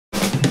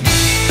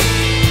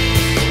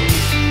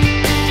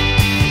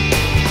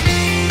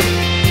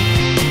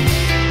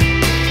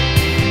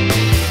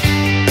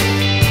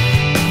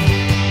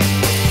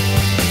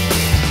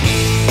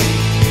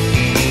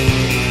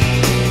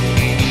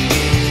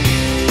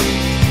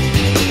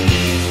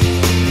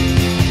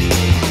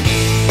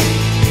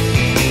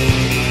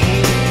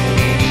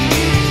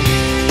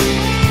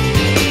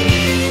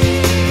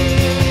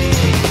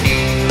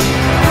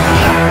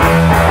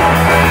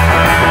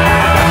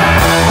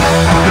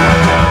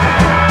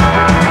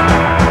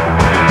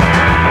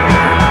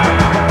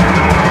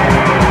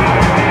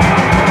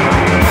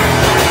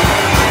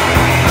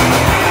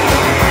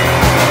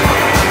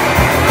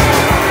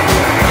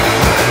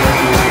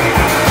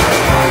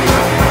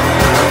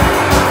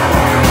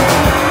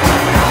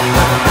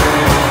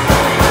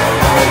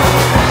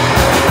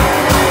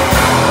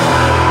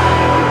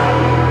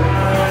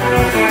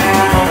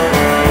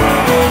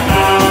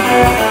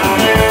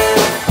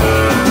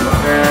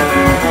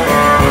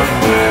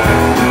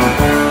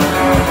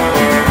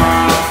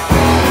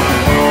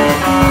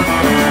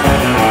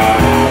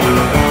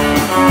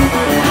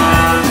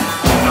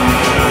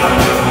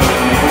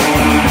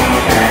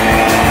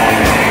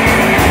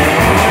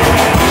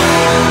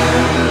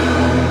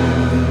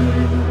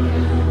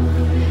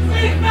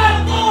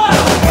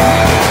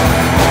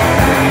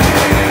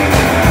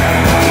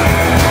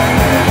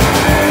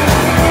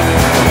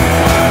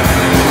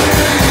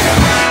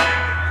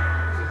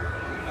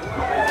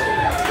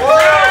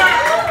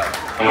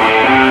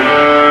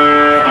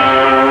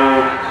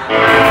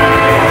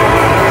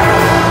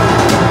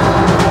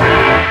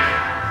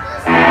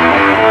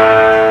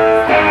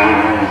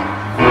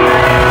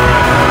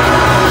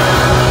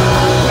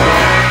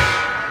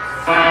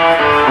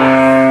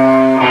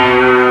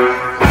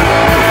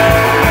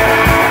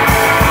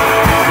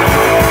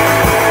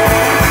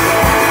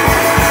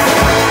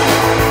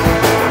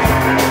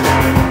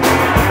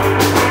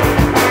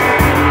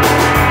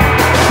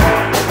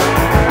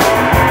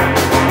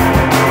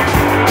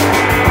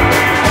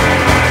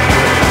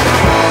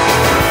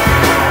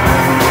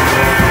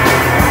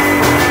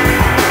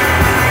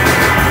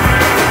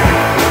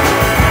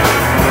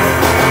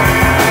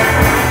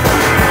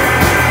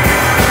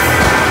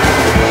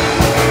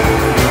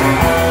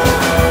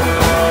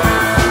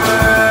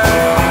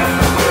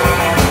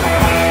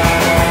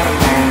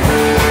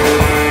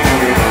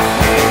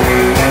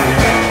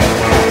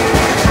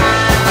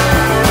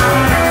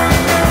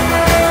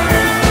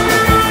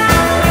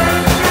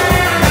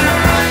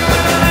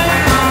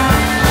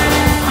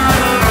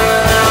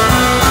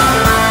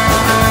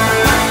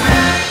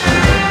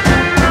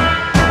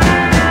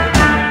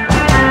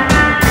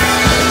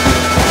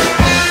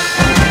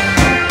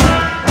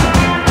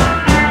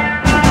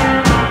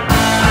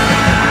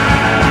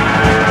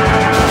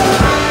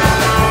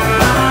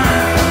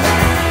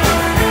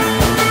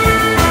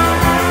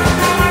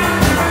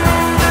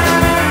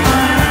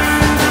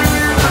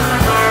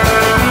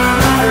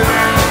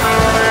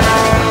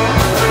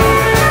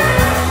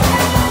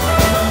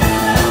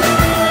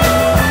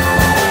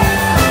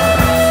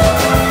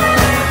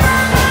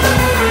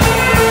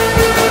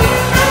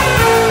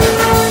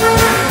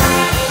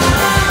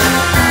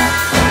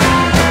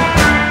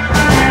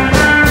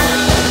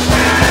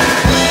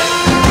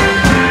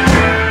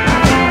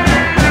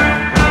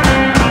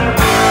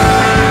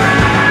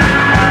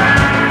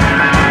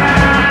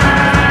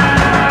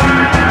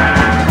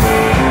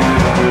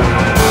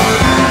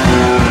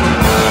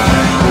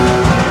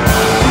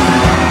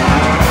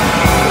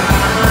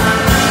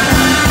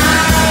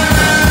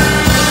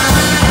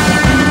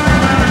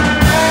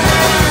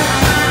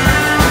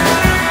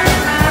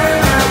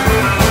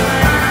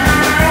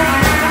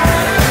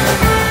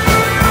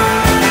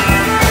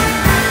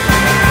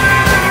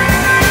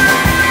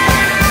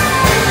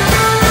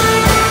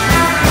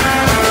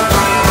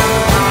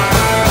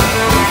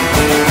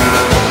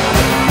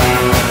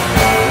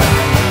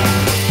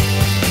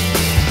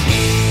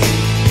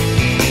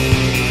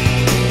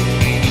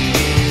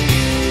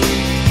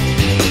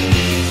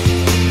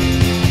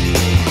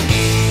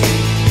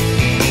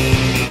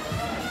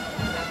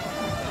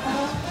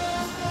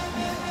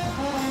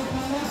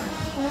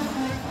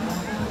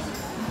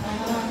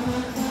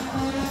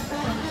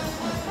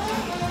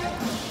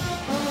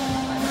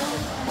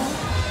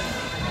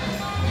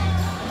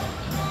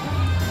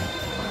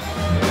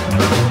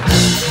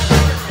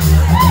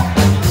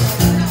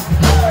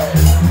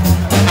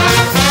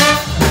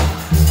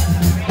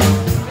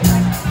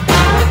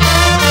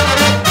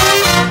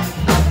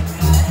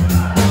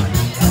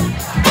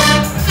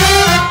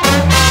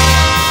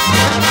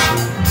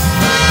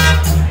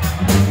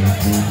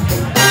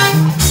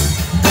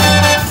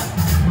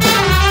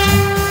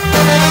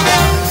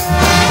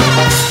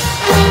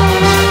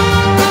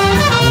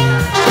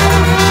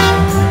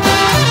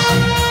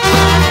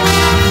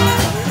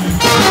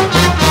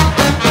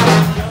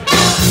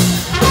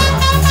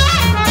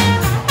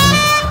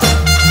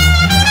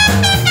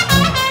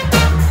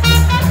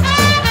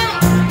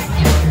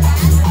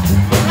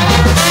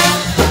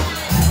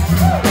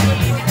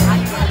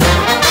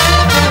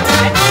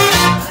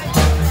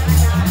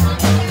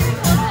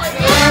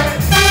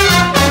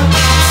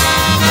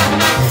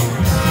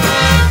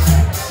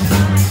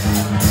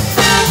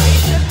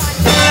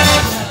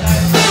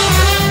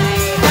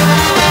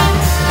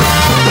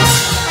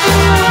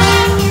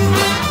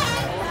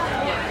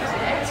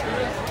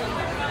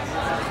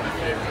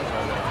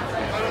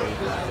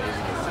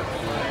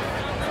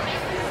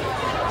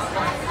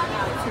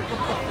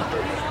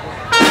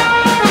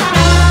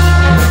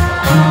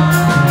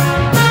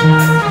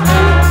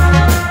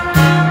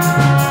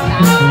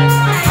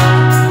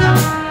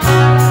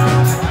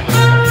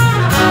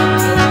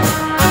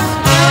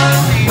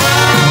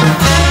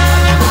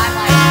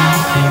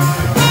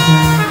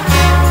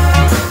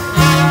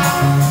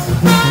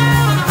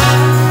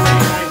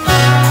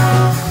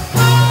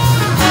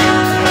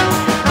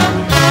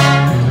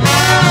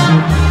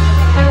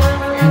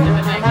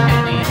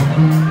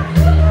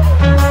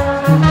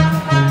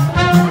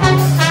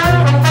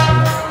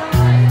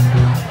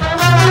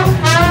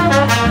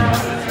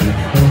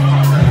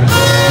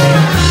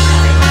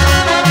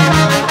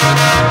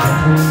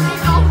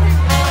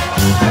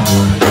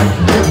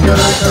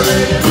the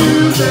reggae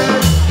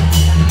music,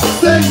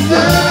 say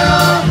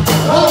yeah,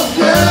 oh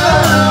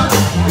yeah.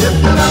 If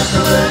you like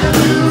the reggae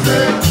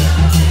music,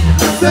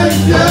 say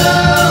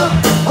yeah,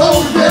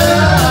 oh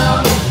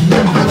yeah.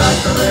 If you like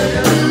the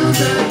reggae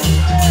music,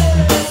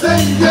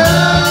 say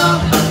yeah,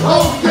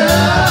 oh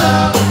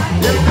yeah.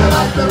 If you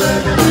like the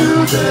reggae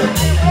music,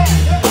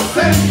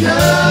 say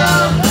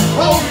yeah,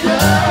 oh yeah.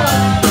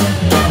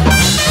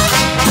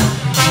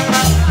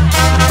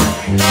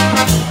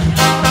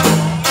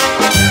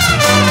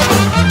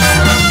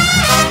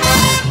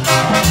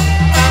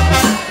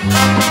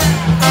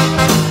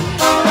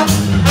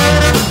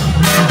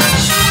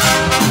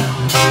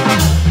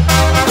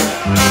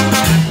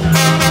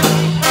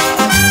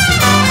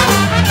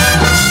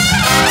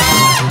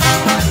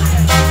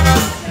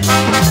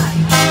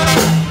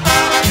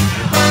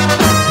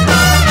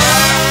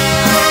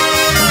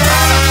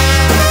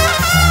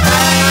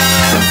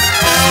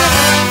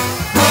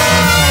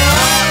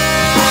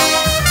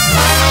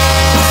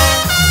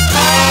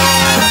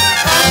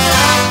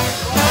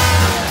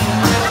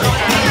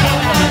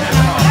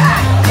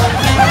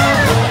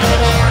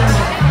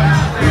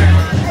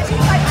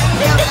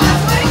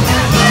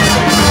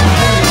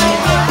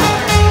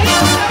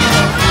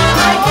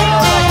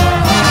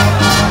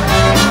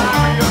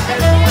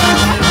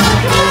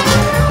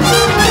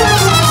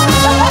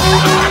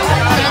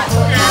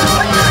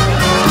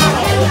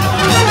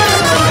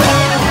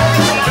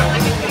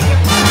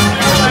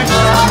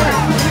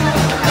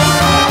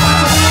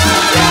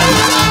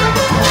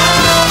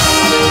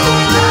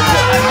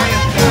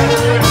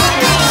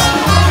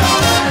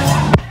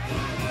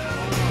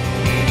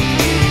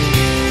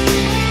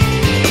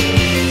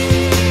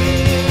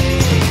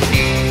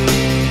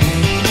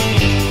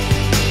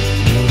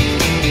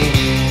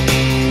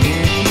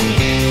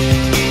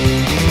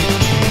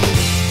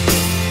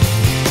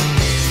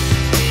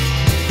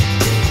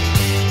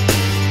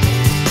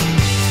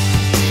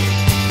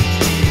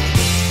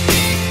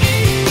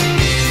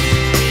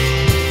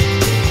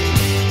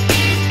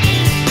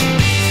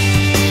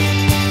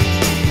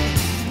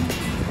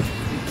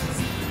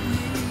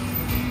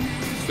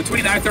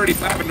 Between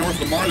I-35 and North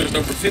Lamar, there's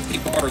over 50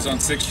 bars on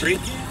 6th Street.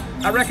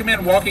 I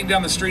recommend walking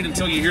down the street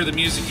until you hear the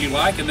music you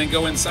like and then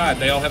go inside.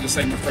 They all have the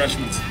same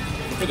refreshments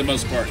for the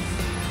most part.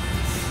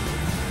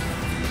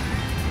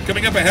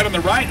 Coming up ahead on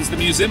the right is the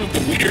Museum of the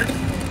Weird.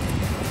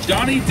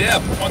 Johnny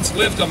Depp once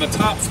lived on the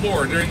top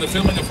floor during the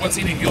filming of What's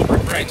Eating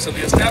Gilbert Grape, so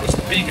the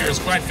establishment being here is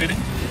quite fitting.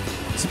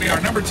 This will be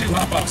our number 2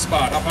 hop-off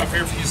spot. Hop-off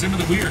here for Museum of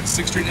the Weird,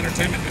 6th Street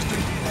Entertainment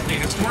District, the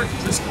historic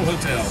Driscoll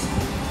Hotel.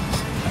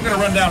 I'm going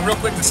to run down real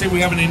quick to see if we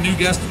have any new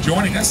guests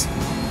joining us.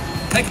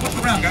 Take a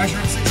look around, guys. You're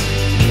on 6th Street.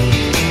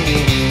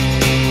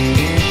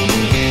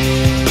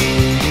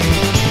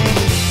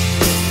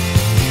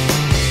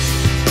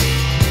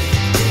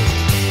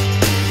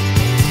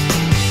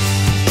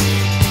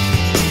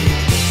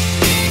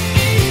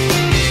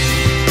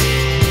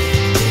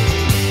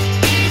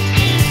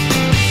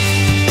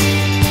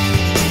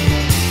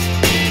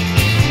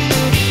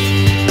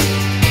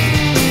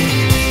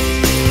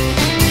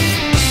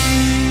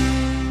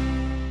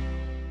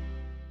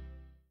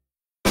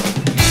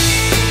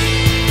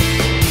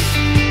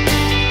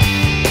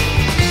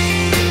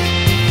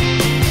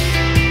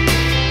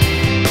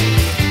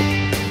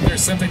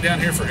 Something down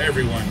here for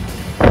everyone.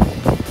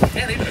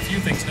 And even a few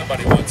things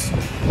nobody wants.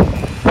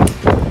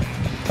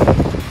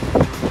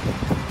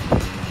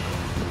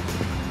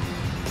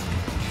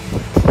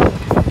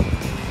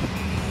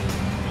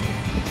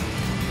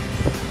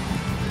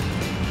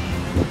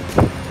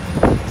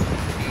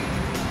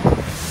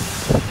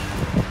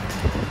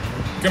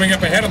 Coming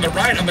up ahead on the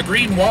right on the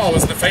green wall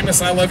is the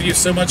famous I Love You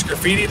So Much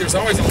graffiti. There's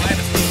always a line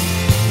of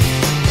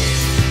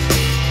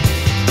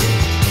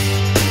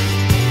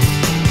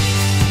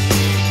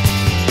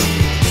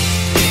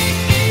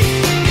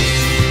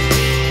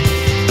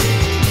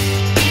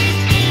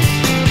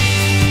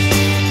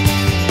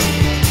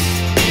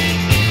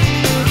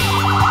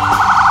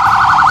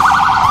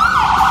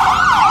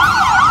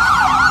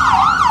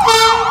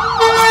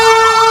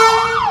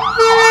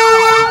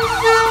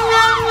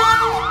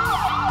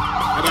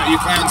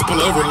clowns pull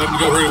over and let him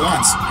go where he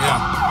wants.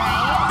 Yeah.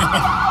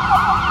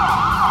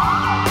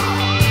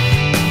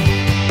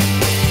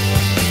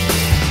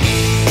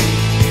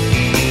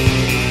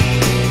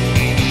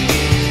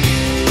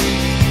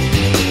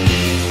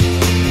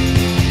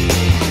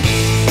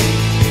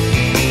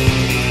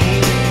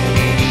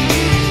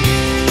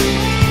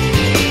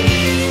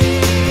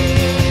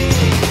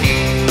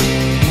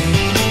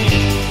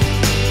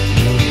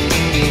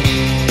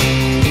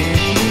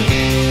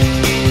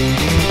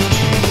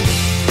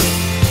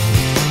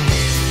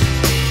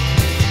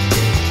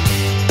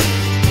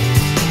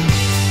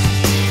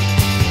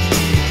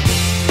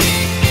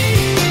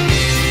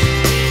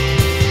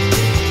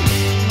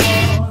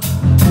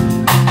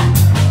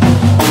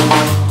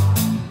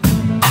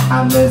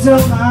 I'm little,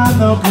 I'm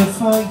no good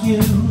for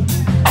you,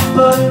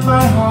 but in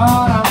my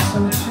heart I'm so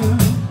true.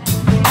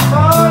 For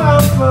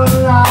love, for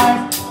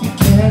life, you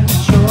can't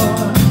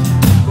destroy.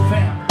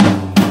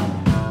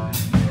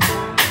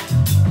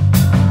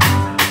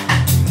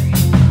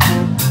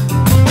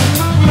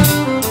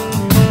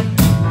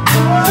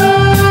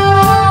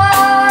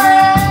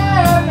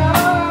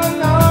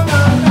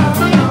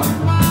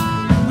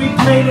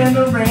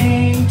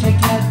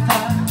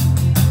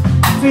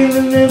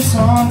 feeling lives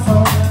on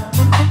forever.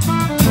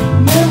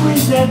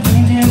 Memories that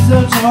bring tears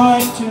of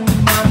joy to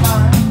my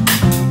mind.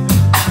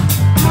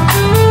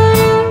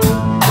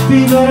 Be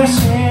that I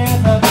share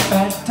the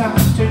bad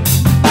times too.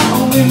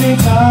 Only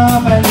make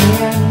up at the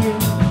end you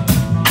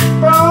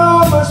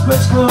promise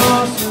much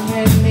closer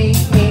than me.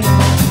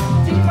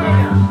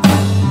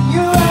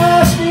 You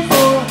asked me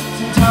for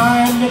some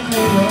time to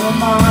clear your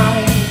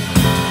mind.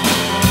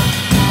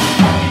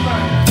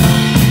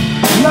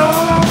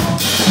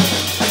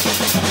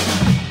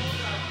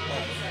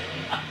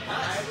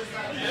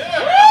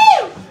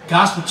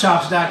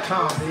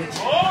 GospelChops.com, bitch.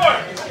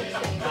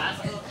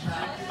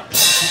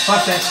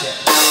 Fuck that shit.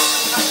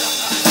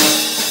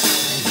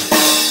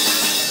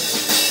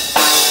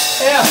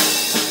 F.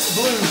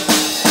 Blues.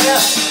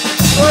 F.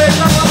 Go ahead,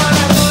 come on, man.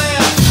 Go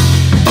ahead.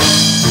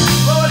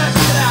 Blow that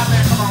shit out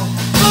there, come on.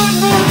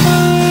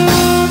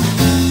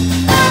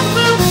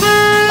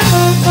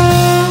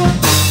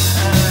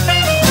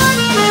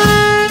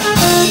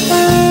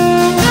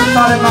 I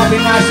thought it might be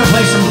nice to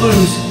play some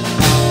blues.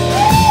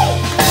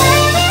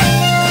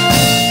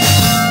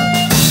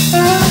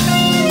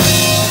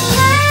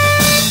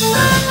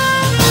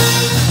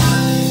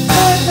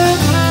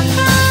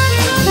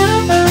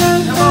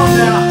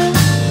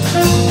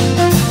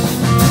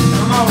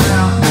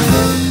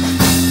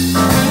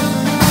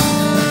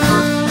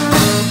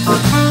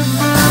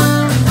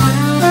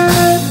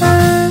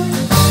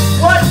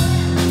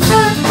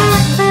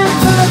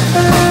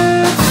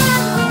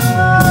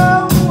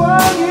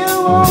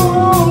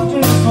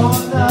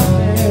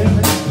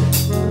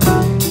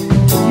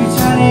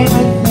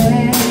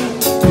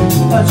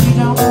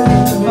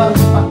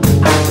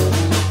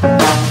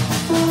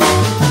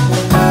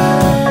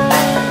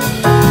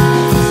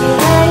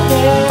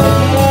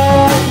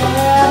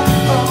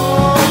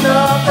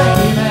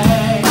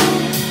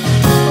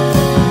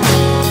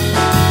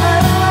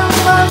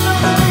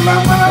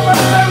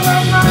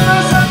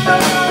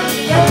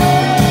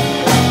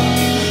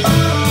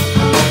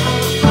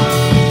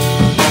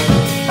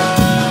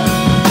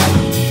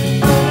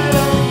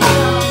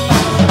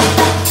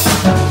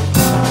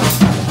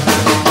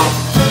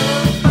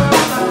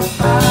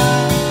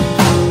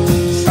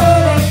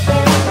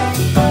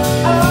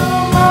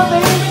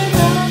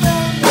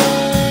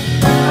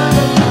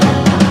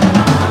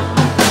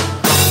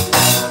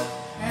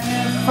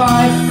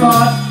 I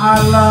thought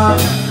our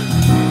love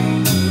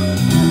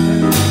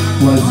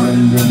was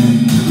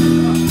ending,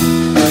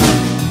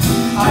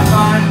 I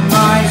find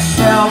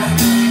myself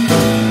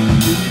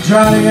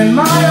drowning in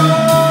my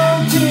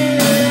own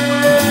tears.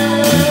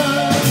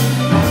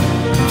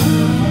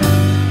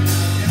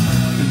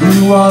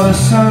 You are the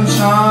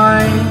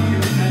sunshine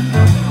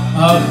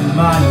of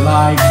my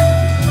life.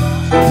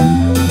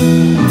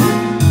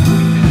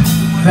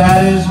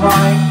 That is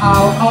why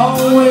I'll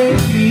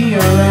always be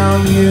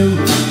around you.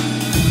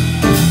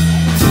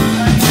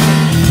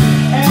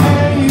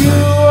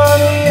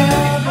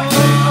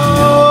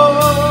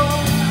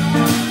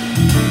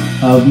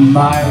 Of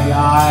my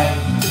life,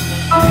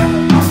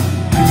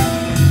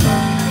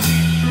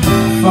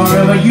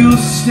 forever you'll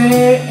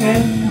stay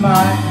in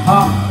my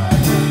heart.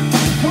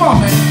 Come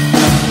on, man.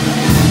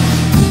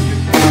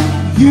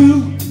 You,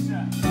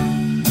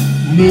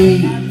 me,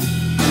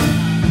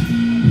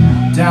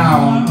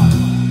 down